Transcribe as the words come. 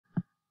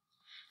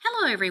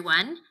Hello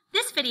everyone.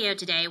 This video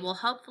today will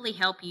hopefully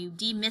help you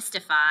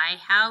demystify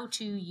how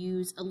to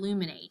use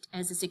Illuminate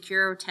as a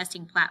secure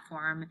testing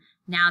platform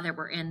now that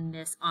we're in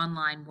this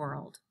online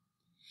world.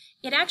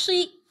 It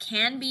actually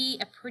can be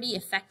a pretty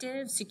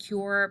effective,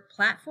 secure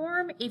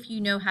platform if you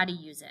know how to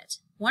use it.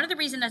 One of the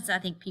reasons I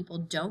think people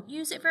don't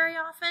use it very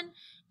often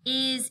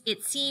is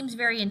it seems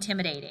very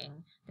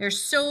intimidating.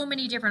 There's so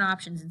many different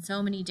options and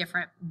so many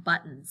different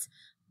buttons,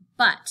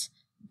 but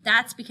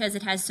that's because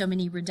it has so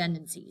many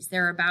redundancies.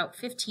 There are about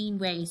 15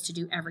 ways to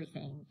do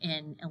everything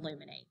in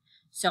Illuminate.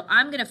 So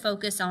I'm going to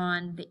focus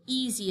on the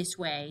easiest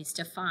ways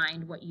to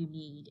find what you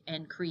need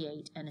and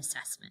create an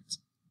assessment.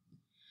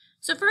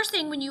 So first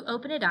thing, when you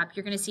open it up,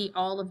 you're going to see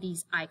all of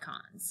these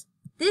icons.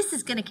 This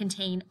is going to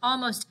contain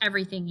almost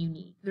everything you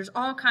need. There's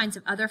all kinds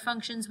of other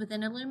functions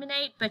within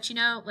Illuminate, but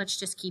let's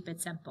just keep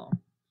it simple.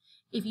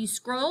 If you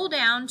scroll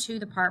down to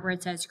the part where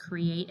it says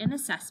Create an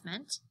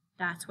Assessment,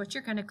 that's what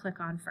you're going to click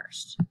on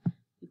first.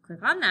 You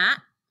click on that,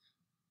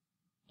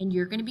 and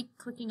you're going to be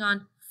clicking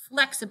on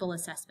Flexible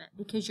Assessment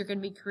because you're going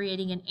to be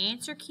creating an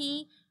answer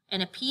key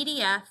and a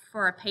PDF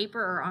for a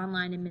paper or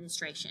online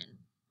administration.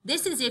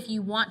 This is if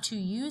you want to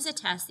use a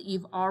test that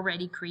you've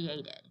already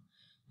created.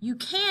 You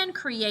can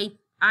create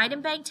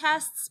item bank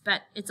tests,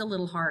 but it's a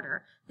little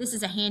harder. This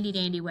is a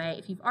handy-dandy way.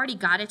 If you've already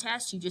got a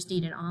test, you just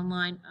need an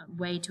online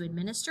way to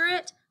administer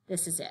it.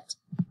 This is it.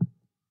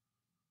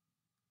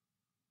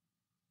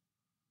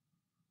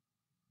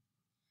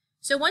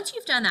 So once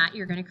you've done that,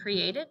 you're going to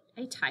create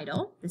a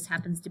title. This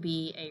happens to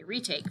be a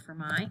retake for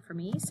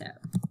me, so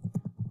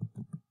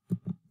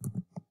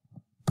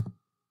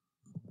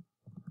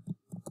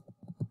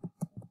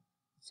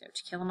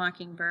To Kill a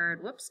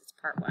Mockingbird, whoops, it's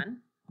part 1. I'm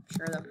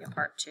sure there'll be a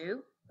part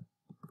 2.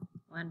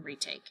 1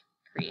 retake.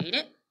 Create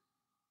it.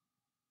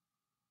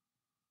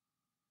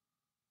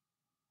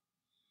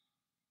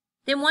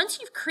 Then once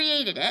you've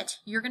created it,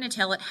 you're going to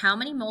tell it how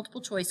many multiple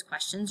choice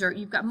questions, or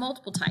you've got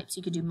multiple types.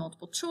 You could do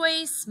multiple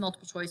choice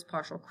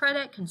partial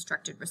credit,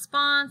 constructed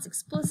response,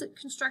 explicit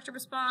constructed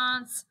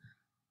response,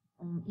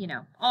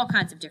 all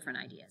kinds of different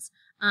ideas.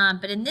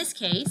 But in this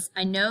case,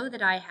 I know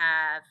that I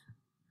have,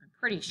 I'm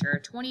pretty sure,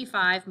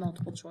 25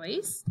 multiple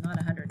choice, not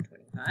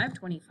 125,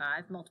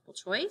 25 multiple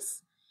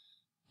choice.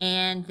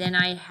 And then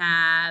I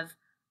have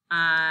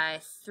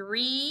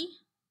 3,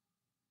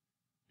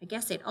 I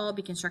guess they'd all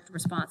be constructed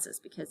responses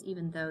because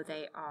even though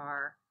they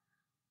are,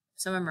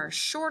 some of them are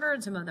shorter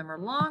and some of them are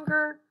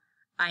longer,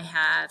 I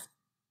have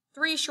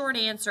 3 short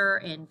answer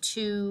and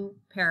 2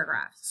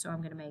 paragraphs. So I'm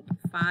going to make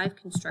 5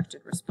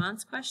 constructed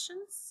response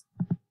questions.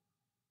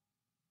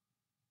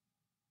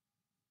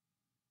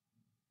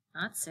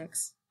 Not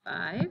 6,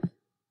 5.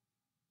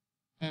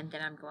 And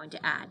then I'm going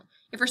to add.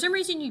 If for some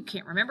reason you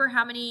can't remember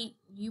how many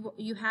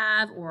you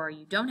have or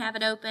you don't have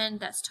it open,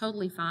 that's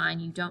totally fine.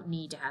 You don't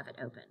need to have it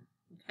open.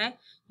 Okay?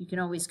 You can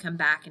always come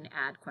back and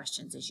add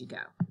questions as you go.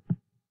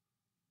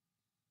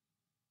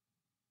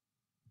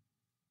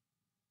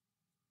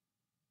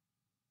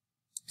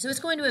 So it's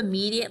going to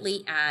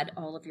immediately add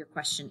all of your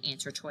question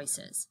answer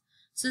choices.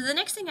 So the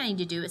next thing I need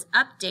to do is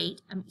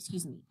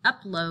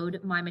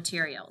upload my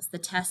materials, the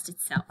test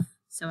itself.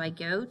 So I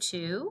go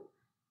to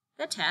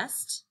the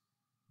test,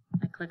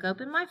 I click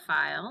open my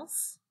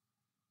files,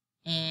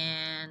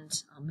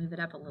 and I'll move it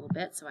up a little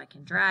bit so I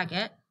can drag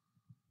it.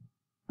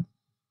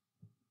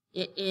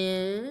 It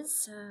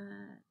is,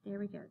 there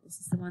we go, this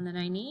is the one that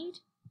I need.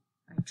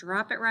 I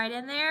drop it right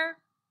in there,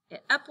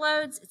 it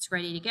uploads, it's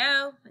ready to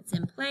go, it's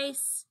in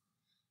place,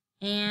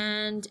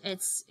 and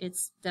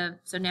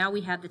so now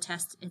we have the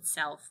test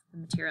itself, the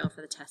material for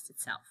the test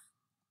itself.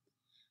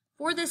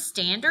 For the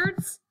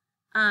standards,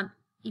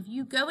 if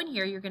you go in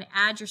here, you're going to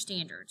add your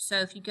standards.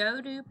 So if you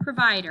go to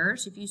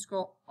providers, if you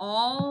scroll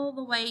all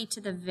the way to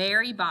the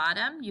very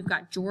bottom, you've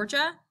got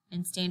Georgia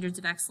and Standards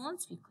of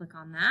Excellence. If you click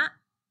on that.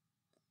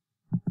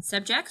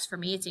 Subjects, for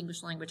me it's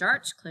English Language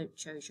Arts,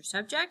 chose your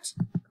subject.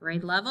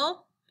 Grade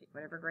level, pick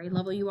whatever grade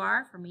level you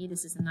are. For me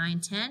this is a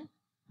 9-10.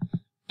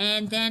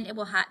 And then it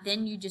will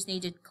then you just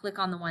need to click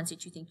on the ones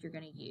that you think you're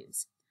going to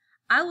use.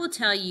 I will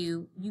tell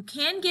you, you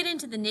can get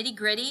into the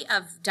nitty-gritty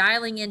of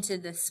dialing into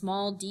the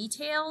small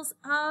details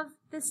of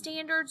the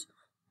standards,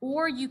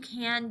 or you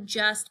can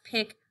just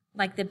pick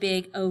like the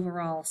big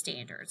overall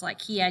standards, like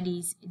key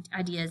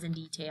ideas and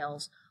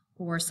details,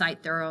 or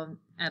cite thorough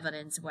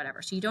evidence,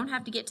 whatever. So you don't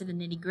have to get to the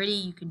nitty-gritty.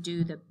 You can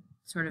do the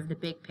sort of the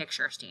big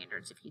picture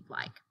standards if you'd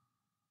like.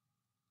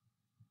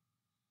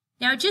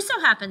 Now, it just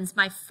so happens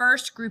my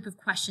first group of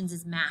questions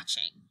is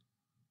matching.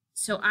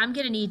 So I'm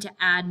going to need to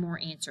add more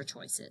answer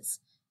choices.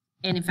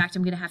 And in fact,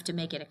 I'm going to have to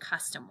make it a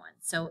custom one.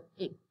 So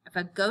if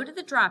I go to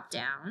the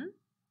drop-down,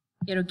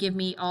 it'll give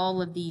me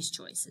all of these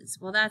choices.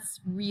 Well,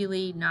 that's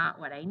really not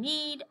what I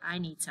need. I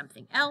need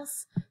something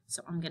else.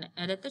 So I'm going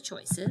to edit the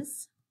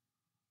choices.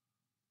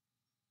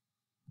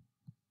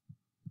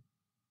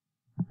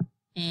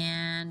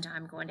 And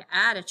I'm going to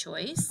add a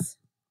choice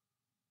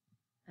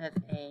of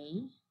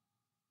A,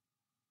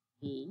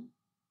 B,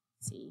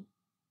 C,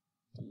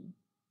 D,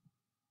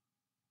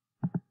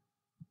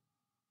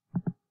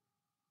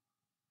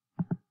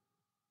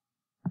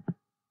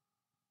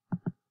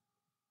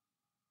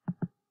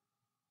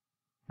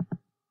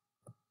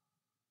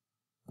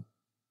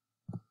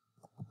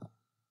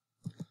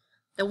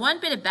 The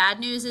one bit of bad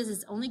news is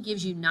it only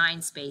gives you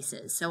 9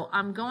 spaces. So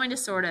I'm going to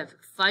sort of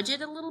fudge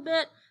it a little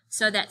bit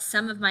so that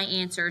some of my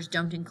answers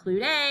don't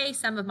include A,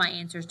 some of my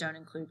answers don't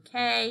include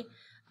K,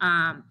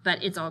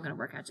 but it's all going to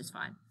work out just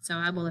fine. So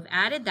I will have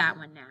added that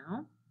one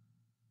now.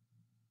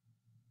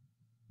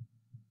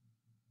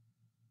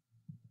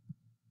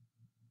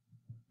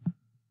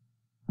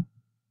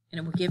 And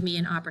it will give me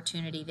an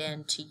opportunity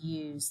then to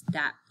use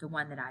the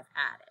one that I've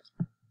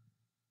added.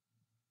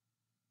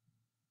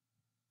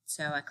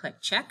 So I click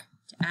check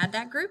to add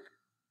that group.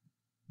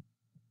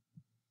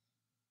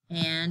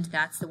 And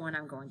that's the one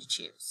I'm going to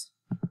choose.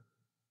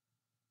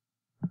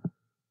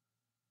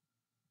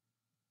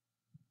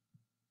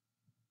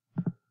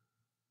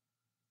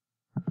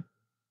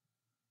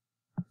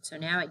 So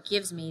now it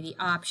gives me the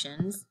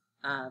options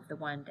of the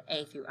one to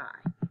A through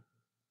I.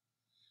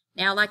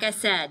 Now, like I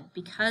said,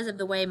 because of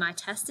the way my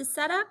test is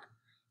set up,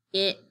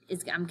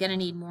 I'm going to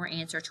need more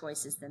answer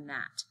choices than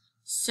that.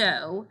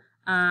 So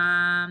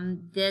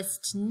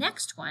this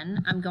next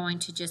one, I'm going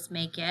to just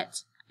make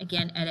it,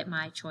 again, edit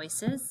my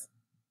choices.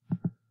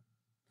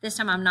 This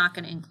time I'm not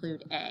going to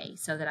include A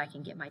so that I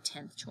can get my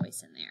 10th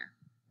choice in there.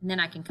 And then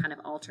I can kind of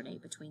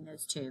alternate between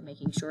those two,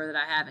 making sure that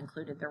I have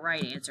included the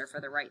right answer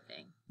for the right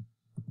thing.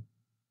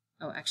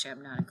 Oh, actually,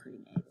 I'm not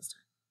including A this time.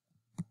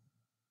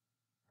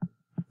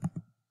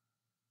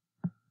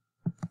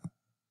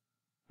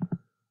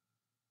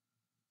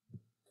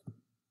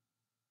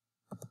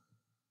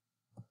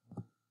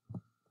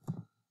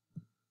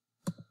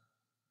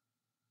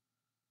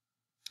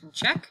 And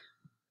check.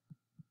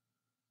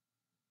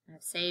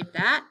 I've saved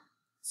that.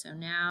 So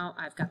now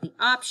I've got the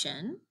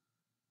option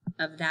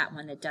of that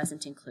one that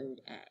doesn't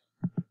include A.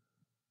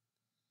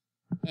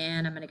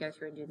 And I'm going to go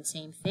through and do the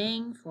same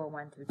thing for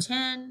 1 through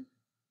 10.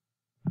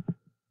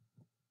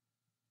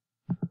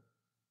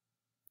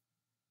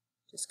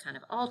 Just kind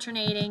of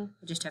alternating.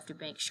 I just have to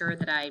make sure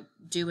that I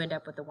do end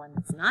up with the one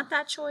that's not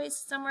that choice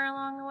somewhere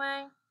along the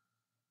way.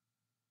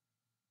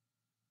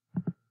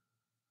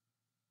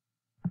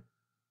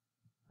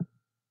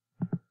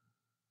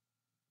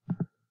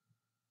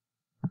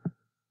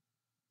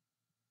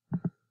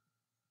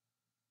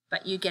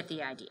 But you get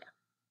the idea.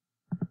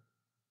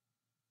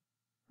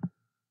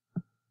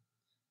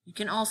 You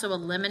can also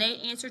eliminate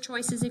answer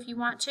choices if you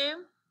want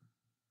to.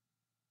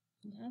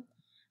 Okay.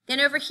 Then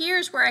over here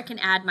is where I can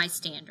add my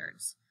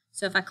standards.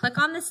 So if I click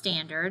on the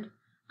standard,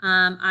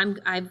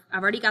 I've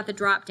already got the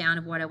drop down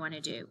of what I want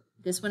to do.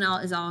 This one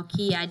is all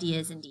key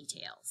ideas and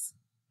details.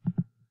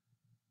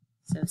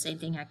 So same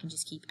thing, I can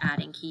just keep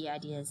adding key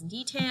ideas and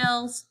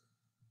details.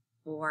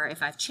 Or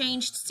if I've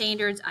changed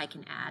standards, I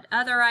can add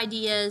other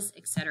ideas,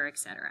 etc.,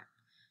 etc.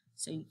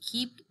 So you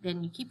keep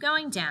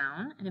going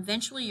down, and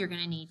eventually you're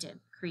going to need to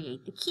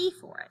create the key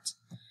for it.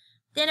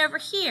 Then over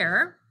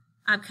here,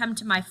 I've come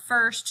to my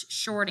first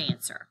short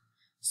answer.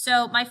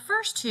 So my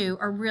first two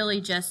are really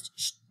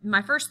just,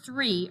 my first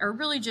 3 are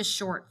really just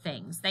short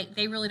things.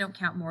 They really don't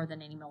count more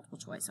than any multiple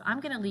choice. So I'm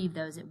going to leave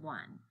those at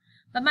 1.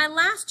 But my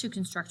last 2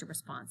 constructive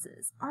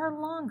responses are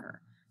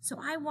longer. So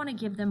I want to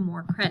give them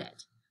more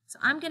credit. So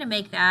I'm going to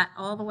make that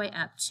all the way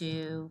up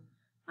to,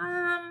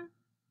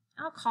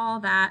 I'll call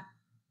that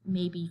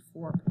maybe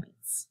 4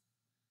 points.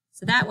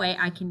 So that way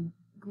I can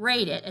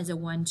grade it as a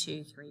 1,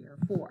 2, 3, or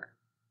 4.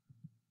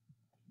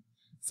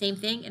 Same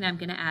thing, and I'm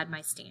going to add my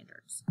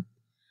standards.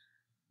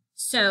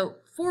 So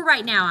for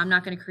right now, I'm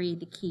not going to create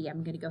the key.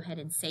 I'm going to go ahead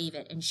and save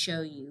it and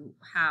show you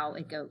how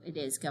it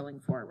is going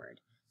forward.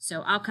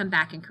 So I'll come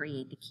back and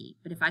create the key.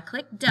 But if I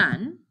click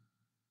Done,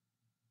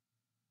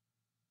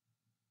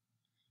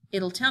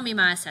 it'll tell me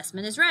my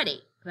assessment is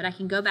ready, but I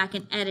can go back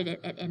and edit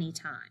it at any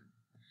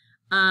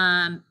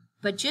time.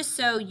 But just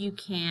so you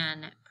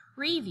can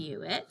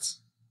preview it,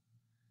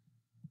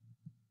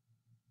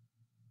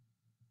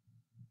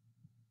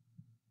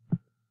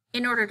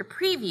 in order to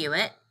preview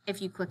it,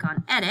 if you click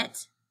on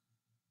Edit,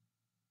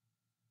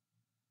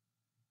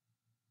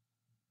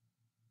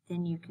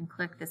 then you can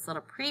click this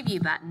little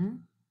preview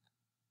button.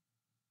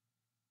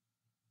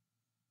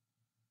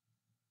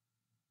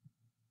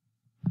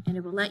 And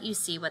it will let you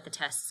see what the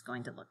test is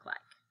going to look like.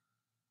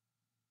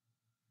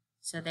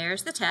 So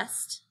there's the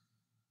test.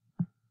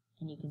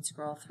 And you can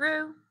scroll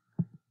through.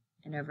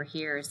 And over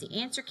here is the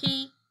answer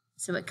key.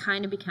 So it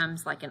kind of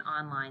becomes like an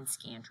online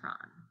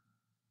Scantron.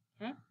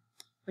 Okay?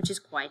 Which is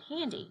quite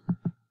handy.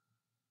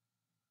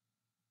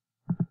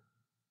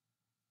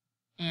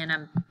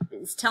 And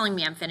it's telling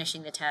me I'm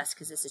finishing the test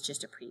because this is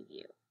just a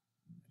preview.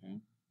 Okay?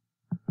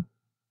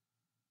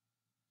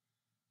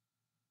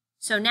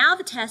 So now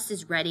the test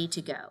is ready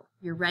to go.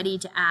 You're ready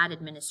to add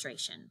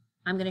administration.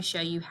 I'm going to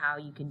show you how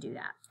you can do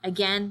that.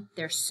 Again,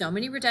 there's so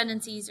many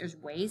redundancies. There's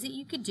ways that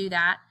you could do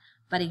that,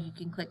 but you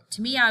can click,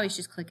 to me, I always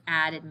just click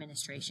Add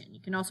Administration. You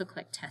can also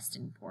click Test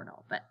and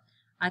Portal, but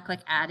I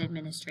click Add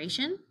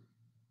Administration.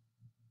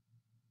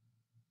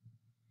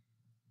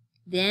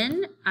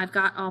 Then I've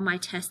got all my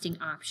testing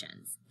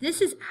options. This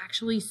is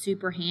actually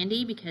super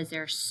handy because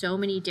there are so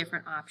many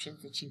different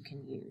options that you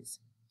can use.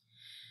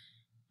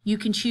 You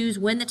can choose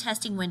when the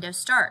testing window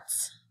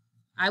starts.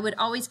 I would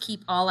always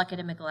keep all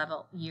academic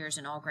level years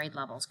and all grade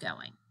levels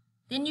going.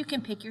 Then you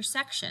can pick your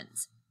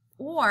sections,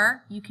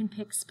 or you can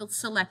pick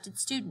selected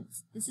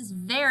students. This is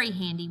very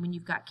handy when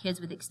you've got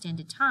kids with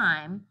extended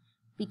time,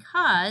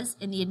 because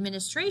in the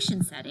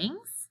administration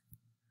settings,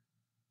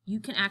 you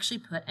can actually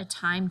put a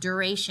time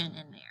duration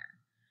in there.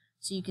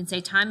 So you can say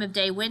time of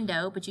day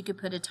window, but you could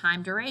put a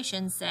time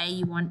duration. Say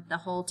you want the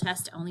whole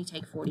test to only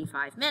take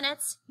 45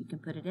 minutes. You can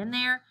put it in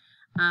there.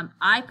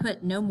 I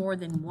put no more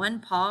than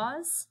one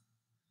pause,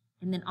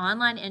 and then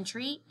online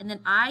entry, and then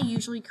I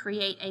usually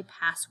create a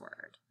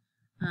password.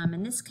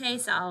 In this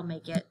case, I'll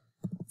make it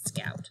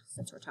Scout,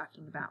 since we're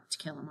talking about To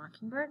Kill a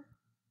Mockingbird.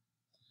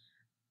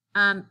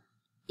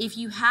 If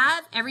you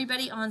have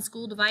everybody on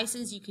school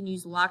devices, you can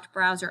use locked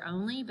browser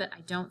only, but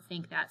I don't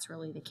think that's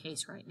really the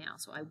case right now,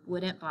 so I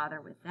wouldn't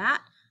bother with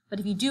that. But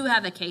if you do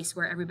have a case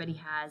where everybody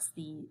has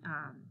the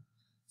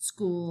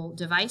school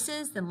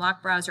devices, then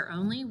locked browser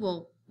only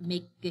will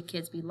make the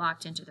kids be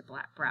locked into the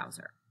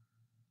browser.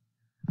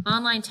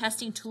 Online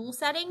testing tool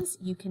settings,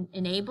 you can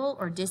enable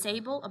or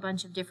disable a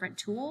bunch of different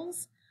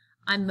tools.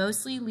 I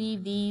mostly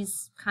leave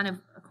these kind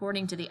of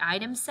according to the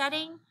item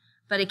setting,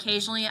 but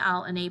occasionally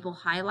I'll enable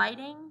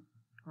highlighting,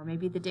 or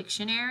maybe the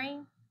dictionary.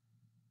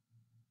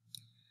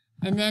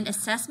 And then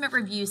assessment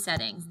review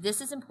settings.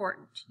 This is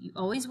important. You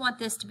always want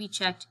this to be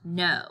checked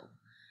no.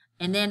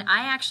 And then I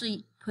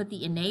actually put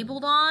the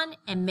enabled on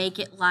and make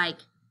it like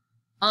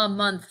a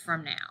month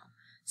from now.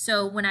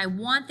 So when I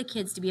want the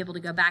kids to be able to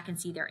go back and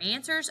see their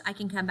answers, I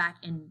can come back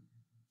and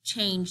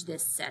change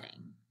this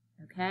setting,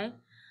 okay?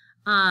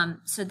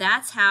 So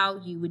that's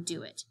how you would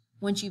do it.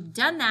 Once you've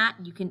done that,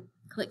 you can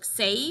click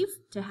Save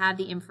to have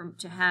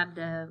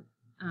the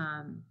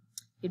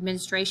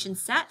administration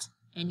set,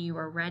 and you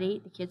are ready.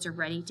 The kids are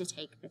ready to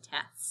take the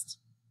test.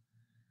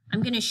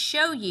 I'm going to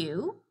show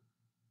you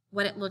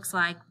what it looks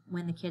like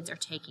when the kids are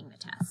taking the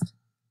test.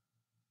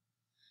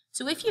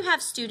 So if you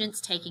have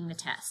students taking the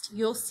test,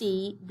 you'll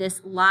see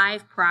this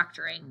live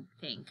proctoring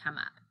thing come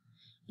up.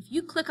 If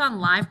you click on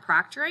live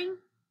proctoring,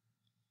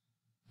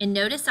 and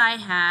notice I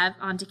have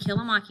on To Kill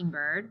a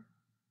Mockingbird,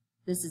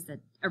 this is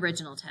the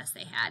original test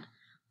they had,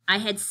 I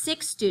had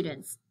 6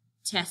 students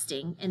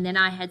testing, and then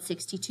I had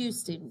 62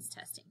 students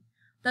testing.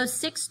 Those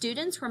 6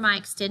 students were my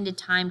extended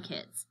time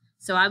kids,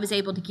 so I was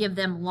able to give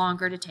them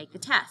longer to take the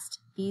test.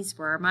 These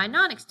were my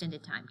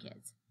non-extended time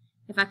kids.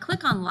 If I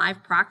click on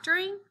live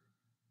proctoring,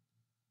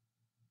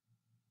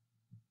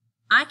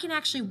 I can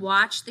actually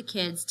watch the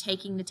kids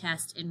taking the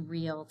test in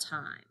real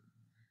time.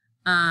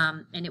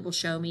 And it will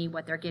show me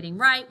what they're getting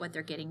right, what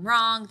they're getting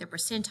wrong, the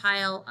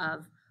percentile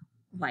of,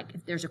 like,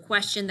 if there's a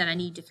question that I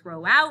need to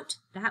throw out,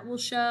 that will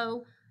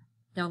show.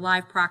 The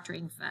live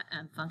proctoring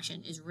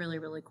function is really,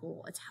 really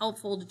cool. It's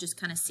helpful to just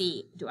kind of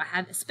see, do I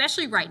have,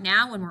 especially right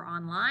now when we're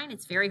online,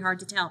 it's very hard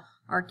to tell.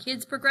 Are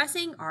kids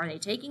progressing? Are they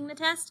taking the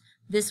test?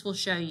 This will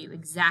show you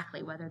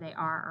exactly whether they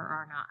are or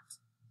are not.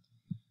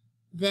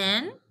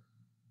 Then,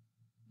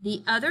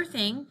 the other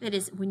thing that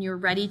is when you're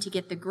ready to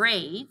get the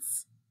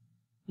grades,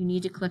 you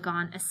need to click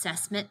on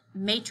Assessment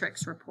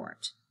Matrix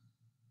Report.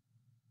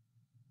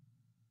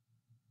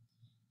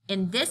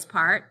 In this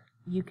part,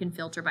 you can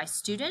filter by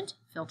student,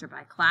 filter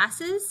by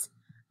classes,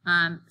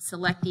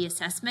 select the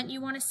assessment you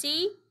want to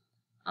see,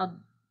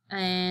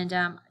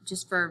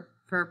 just for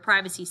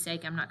privacy's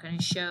sake, I'm not going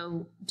to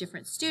show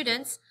different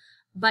students,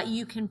 but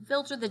you can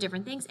filter the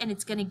different things, and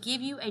it's going to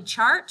give you a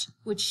chart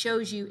which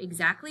shows you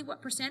exactly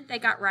what % they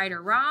got right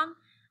or wrong,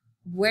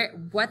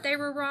 what they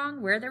were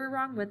wrong, where they were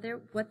wrong,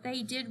 what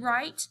they did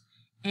right,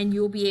 and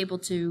you'll be able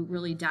to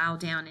really dial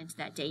down into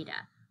that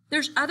data.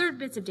 There's other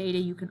bits of data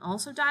you can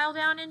also dial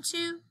down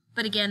into,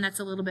 but again, that's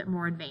a little bit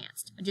more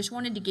advanced. I just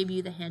wanted to give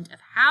you the hint of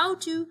how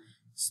to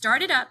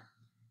start it up,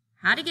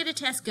 how to get a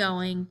test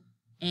going,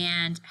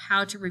 and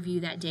how to review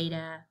that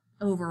data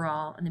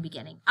overall in the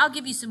beginning. I'll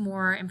give you some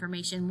more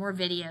information, more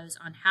videos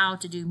on how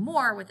to do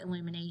more with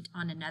Illuminate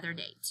on another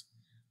date.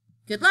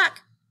 Good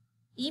luck!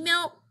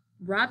 Email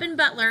Robin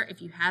Butler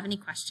if you have any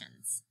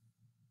questions.